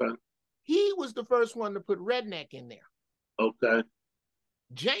 Right. Okay. He was the first one to put redneck in there. Okay.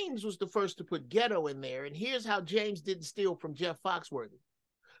 James was the first to put ghetto in there. And here's how James didn't steal from Jeff Foxworthy.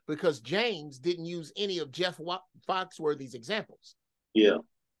 Because James didn't use any of Jeff Foxworthy's examples. Yeah.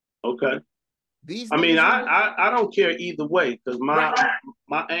 Okay. I don't care either way, because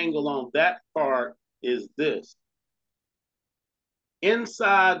my angle on that part is this.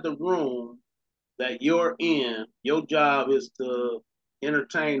 Inside the room that you're in, your job is to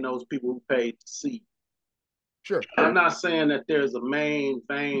entertain those people who paid to see you. Sure. I'm not saying that there's a main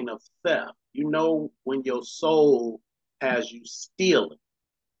vein of theft. When your soul has you stealing.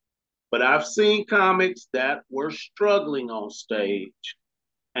 But I've seen comics that were struggling on stage,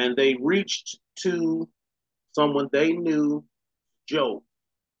 and they reached to someone they knew, joke,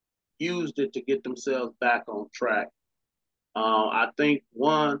 used it to get themselves back on track. I think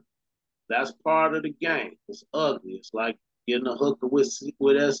that's part of the game. It's ugly. It's like getting a hooker with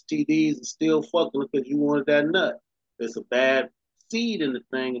STDs and still fucking because you wanted that nut. It's a bad seed in the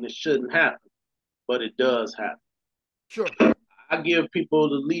thing, and it shouldn't happen, but it does happen. Sure. I give people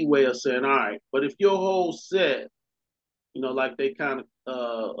the leeway of saying, all right, but if your whole set, like they kind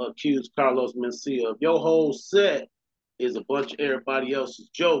of accused Carlos Mencia of, your whole set is a bunch of everybody else's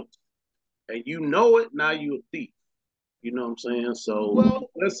jokes, and you know it, now you a thief. You know what I'm saying? So Well,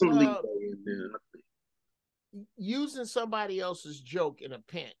 there's some leeway in there, I think. Using somebody else's joke in a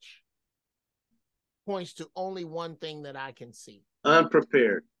pinch points to only one thing that I can see.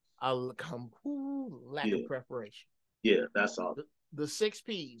 Unprepared. Lack of preparation. Yeah, that's all. The 6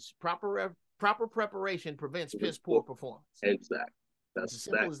 P's, proper preparation prevents piss poor performance. Exactly. That's as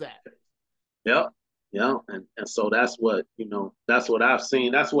simple as that. Yep. Yeah. And so that's what, that's what I've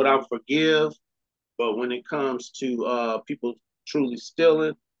seen. That's what I forgive. But when it comes to people truly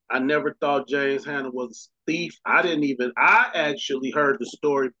stealing, I never thought James Hanna was a thief. I actually heard the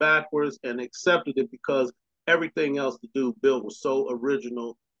story backwards and accepted it because everything else the dude built was so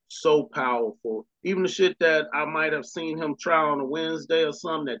original, so powerful. Even the shit that I might have seen him try on a Wednesday or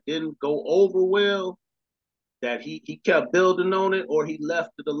something that didn't go over well, that he kept building on it or he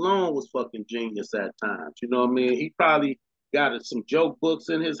left it alone was fucking genius at times. You know what I mean? He probably got some joke books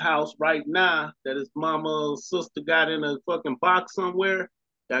in his house right now that his mama or sister got in a fucking box somewhere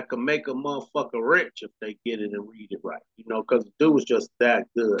that could make a motherfucker rich if they get it and read it right. Because the dude was just that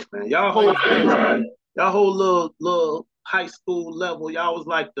good, man. Y'all whole little high school level, y'all was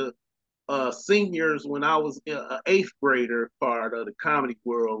like the seniors when I was an 8th grader part of the comedy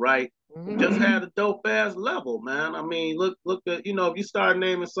world, right? Mm-hmm. Just had a dope ass level, man. I mean, look at, if you start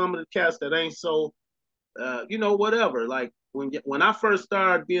naming some of the cats that ain't so, whatever. Like when I first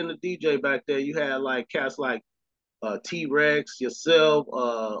started being a DJ back there, you had like cats like T-Rex, yourself,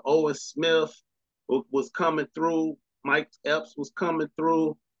 Owen Smith was coming through, Mike Epps was coming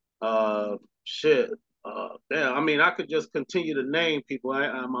through, shit. Damn, I mean, I could just continue to name people.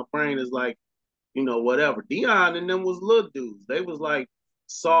 My brain is like, whatever. Dion and them was little dudes. They was like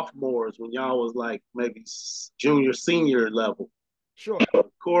sophomores when y'all was like maybe junior, senior level. Sure.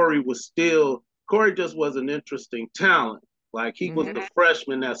 Corey just was an interesting talent. Like he was the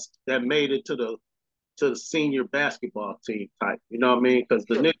freshman that made it to the senior basketball team type. You know what I mean? Because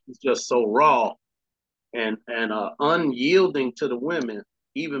the Knicks was just so raw and unyielding to the women,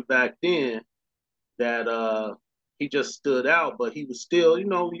 even back then, that he just stood out. But he was still,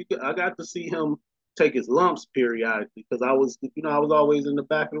 I got to see him take his lumps periodically because I was always in the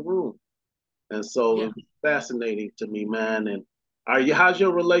back of the room, and so it was fascinating to me, man. And how's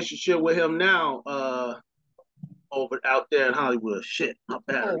your relationship with him now? Over out there in Hollywood. Shit, my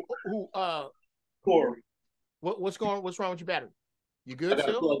battery. Corey. What's wrong with your battery? You good? I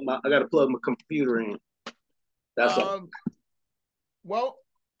gotta plug my computer in. That's all. Well,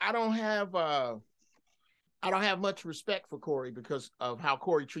 I don't have much respect for Corey because of how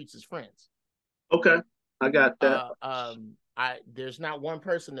Corey treats his friends. Okay, I got that. There's not one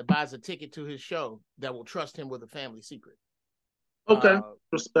person that buys a ticket to his show that will trust him with a family secret. Okay,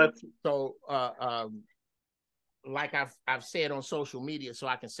 respectful. So, like I've said on social media, so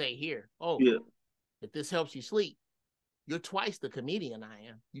I can say here, if this helps you sleep, you're twice the comedian I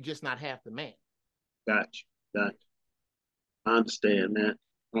am. You're just not half the man. Gotcha. I understand, man.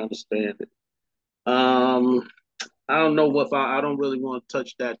 I understand it. I don't know if I don't really want to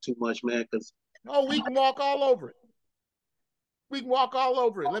touch that too much, man, because we can walk all over it.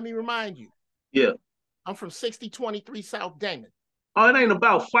 Let me remind you. Yeah. I'm from 6023 South Damon. Oh, it ain't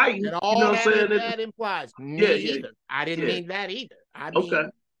about fighting. And all that implies. Either. I didn't mean that either. I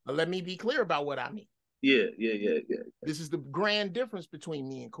mean, let me be clear about what I mean. Yeah. This is the grand difference between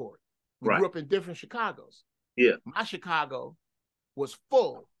me and Corey. We grew up in different Chicagos. Yeah. My Chicago was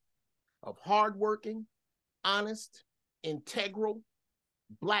full of hardworking, honest, integral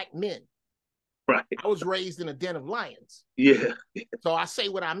Black men. Right. I was raised in a den of lions. Yeah. So I say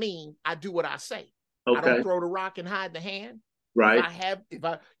what I mean. I do what I say. Okay. I don't throw the rock and hide the hand. Right. I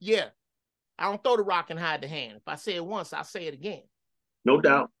don't throw the rock and hide the hand. If I say it once, I'll say it again. No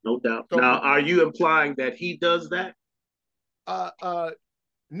doubt. So, now, are you implying that he does that?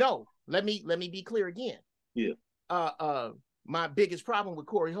 No. Let me be clear again. Yeah. My biggest problem with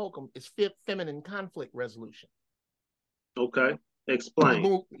Corey Holcomb is feminine conflict resolution. Okay.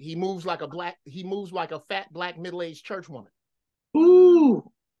 Explain. He moves like a fat Black middle-aged church woman. Ooh.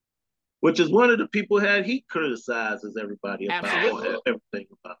 Which is one of the people he criticizes everybody about. Absolutely. Everything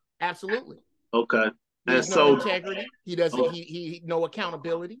about. Absolutely. Okay. He has no integrity. He doesn't. He no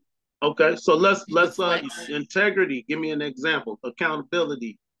accountability. Okay, so let's integrity. Give me an example.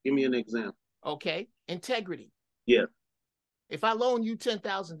 Accountability. Give me an example. Okay, integrity. Yeah. If I loan you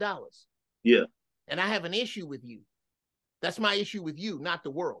 $10,000. Yeah. And I have an issue with you, that's my issue with you, not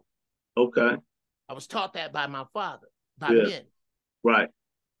the world. Okay. I was taught that by my father, by men. Right.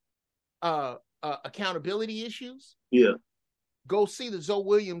 Accountability issues. Yeah. Go see the Zoe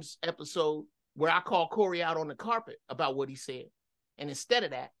Williams episode where I call Corey out on the carpet about what he said. And instead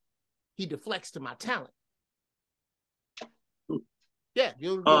of that, he deflects to my talent. Yeah,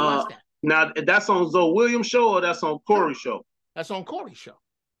 you'll watch that. Now, that's on Zoe Williams' show or that's on Corey's show? That's on Corey's show.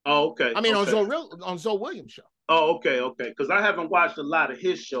 Oh, okay. I mean, okay. on Zoe Williams' show. Oh, okay, okay. Because I haven't watched a lot of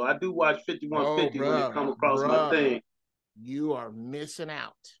his show. I do watch 5150 when it comes across my thing. You are missing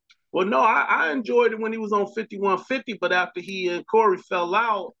out. Well, no, I enjoyed it when he was on 5150, but after he and Corey fell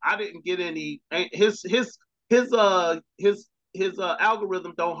out, I didn't get any. His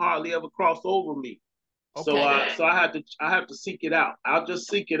algorithm don't hardly ever cross over me. Okay. So I have to seek it out. I'll just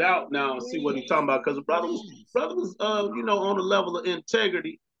seek it out now and see what he's talking about because the brother was on a level of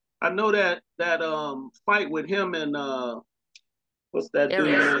integrity. I know that fight with him and what's that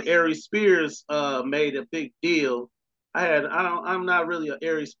dude? Aries Spears made a big deal. I'm not really an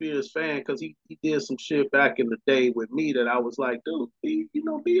Aries Spears fan because he did some shit back in the day with me that I was like, dude, be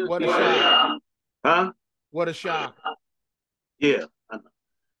what a shock. Huh? What a shock. Yeah, I know.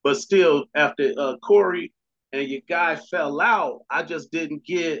 But still, after Corey and your guy fell out, I just didn't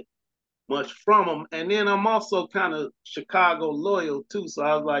get much from him. And then I'm also kind of Chicago loyal too. So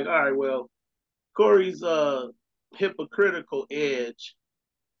I was like, all right, well, Corey's hypocritical edge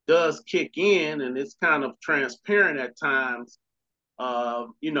does kick in and it's kind of transparent at times.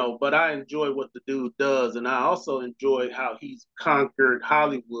 But I enjoy what the dude does. And I also enjoy how he's conquered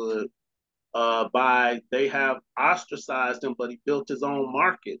Hollywood they have ostracized him, but he built his own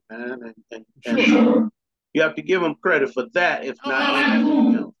market, man. And you have to give him credit for that, if not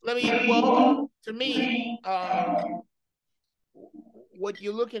anything else. To me, what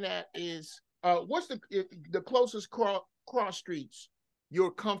you're looking at is what's the closest cross streets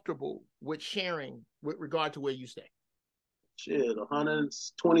you're comfortable with sharing with regard to where you stay? Shit,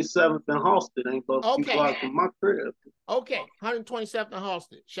 127th and Halsted ain't but a few blocks from my crib. Okay, 127th and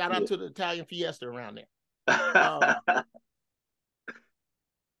Halsted. Shout out to the Italian Fiesta around there.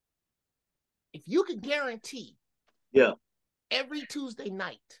 If you could guarantee every Tuesday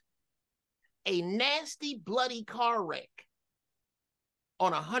night a nasty, bloody car wreck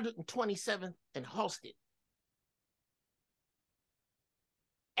on 127th and Halsted,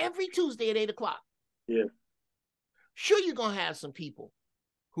 every Tuesday at 8 o'clock. Yeah. Sure, you're going to have some people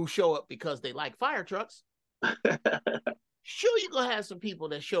who show up because they like fire trucks. Sure, you're going to have some people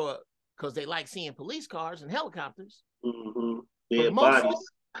that show up because they like seeing police cars and helicopters. Mm-hmm. But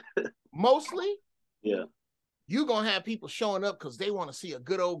mostly, yeah, you're going to have people showing up because they want to see a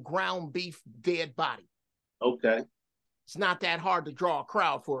good old ground beef dead body. Okay. It's not that hard to draw a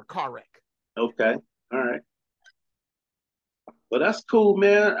crowd for a car wreck. Okay. All right. Well, that's cool,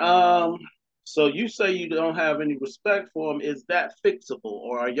 man. So you say you don't have any respect for him. Is that fixable,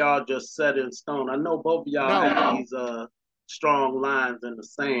 or are y'all just set in stone? I know both of y'all have these strong lines in the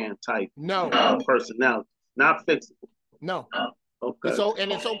sand type personality. Not fixable. No. Okay. It's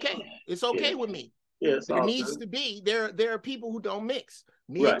okay. It's okay with me. Yeah, it needs to be. There are people who don't mix.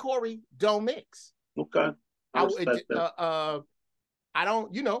 Me and Corey don't mix. Okay. I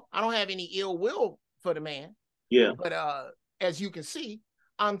don't have any ill will for the man. Yeah. But as you can see,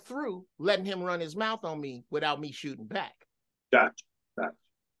 I'm through letting him run his mouth on me without me shooting back. Gotcha.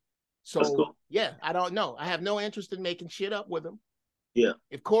 So, cool. Yeah, I don't know. I have no interest in making shit up with him. Yeah.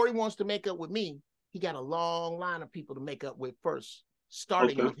 If Corey wants to make up with me, he got a long line of people to make up with first,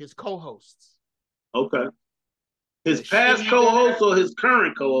 starting with his co-hosts. Okay. His past co-hosts or his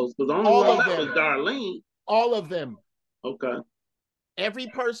current co-hosts? Because the only one left was Darlene. All of them. Okay. Every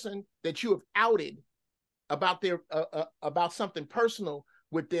person that you have outed about their about something personal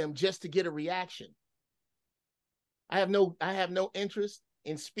with them just to get a reaction. I have no interest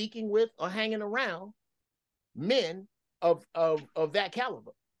in speaking with or hanging around men of that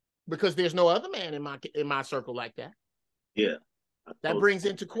caliber because there's no other man in my circle like that. Yeah. That brings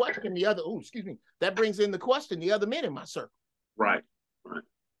into question that brings into question the other men in my circle. Right.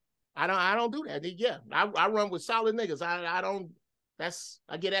 I don't do that. Yeah. I run with solid niggas.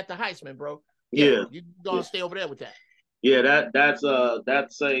 I get at the Heisman, bro. Yeah. You gonna stay over there with that. Yeah, that's a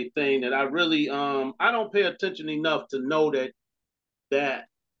thing that I really I don't pay attention enough to know that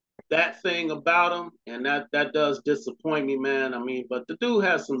thing about him, and that does disappoint me, man. I mean, but the dude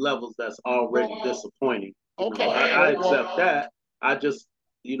has some levels that's already disappointing. I accept that. I just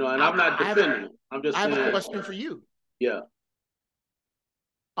and I'm not defending him. I'm just saying. I have a question for you. Yeah.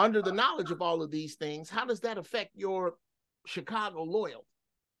 Under the knowledge of all of these things, how does that affect your Chicago loyalty?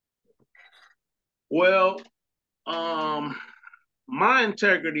 Well, my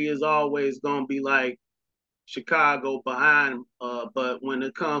integrity is always gonna be like Chicago behind. But when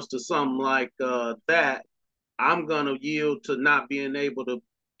it comes to something like that, I'm gonna yield to not being able to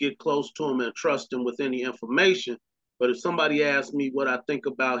get close to him and trust him with any information. But if somebody asks me what I think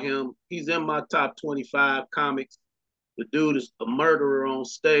about him, he's in my top 25 comics. The dude is a murderer on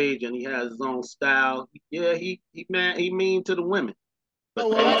stage, and he has his own style. Yeah, he mean to the women, but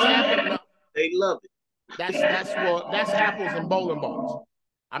well, that's happening. They love it. That's apples and bowling balls.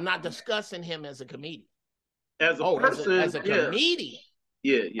 I'm not discussing him as a comedian. As a person, as a comedian.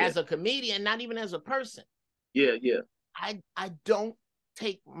 Yeah. As a comedian, not even as a person. Yeah. I don't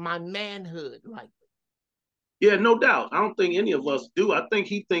take my manhood lightly. Yeah, no doubt. I don't think any of us do. I think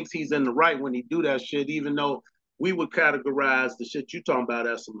he thinks he's in the right when he do that shit, even though we would categorize the shit you talking about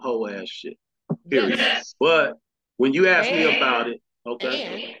as some hoe ass shit. Period. Yes. But when you ask me about it,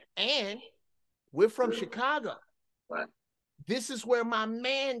 okay. And we're from Chicago. Right. This is where my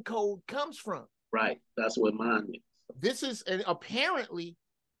man code comes from. Right. That's what mine is. This is, and apparently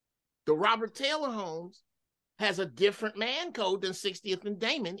the Robert Taylor Holmes has a different man code than 60th and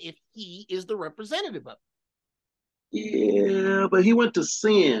Damon if he is the representative of it. Yeah, but he went to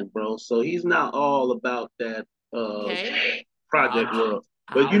sin, bro. So he's not all about that project world.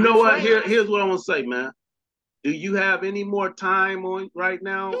 But you know what? Here's what I want to say, man. Do you have any more time on right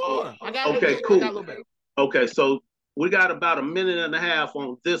now? Sure. I got cool. Okay, so we got about a minute and a half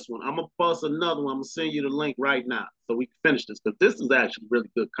on this one. I'm gonna bust another one. I'm gonna send you the link right now so we can finish this, because this is actually really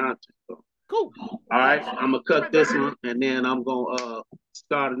good content. So. Cool. All right, I'm gonna cut this one and then I'm gonna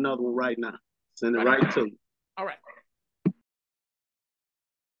start another one right now. Send it right to you. All right.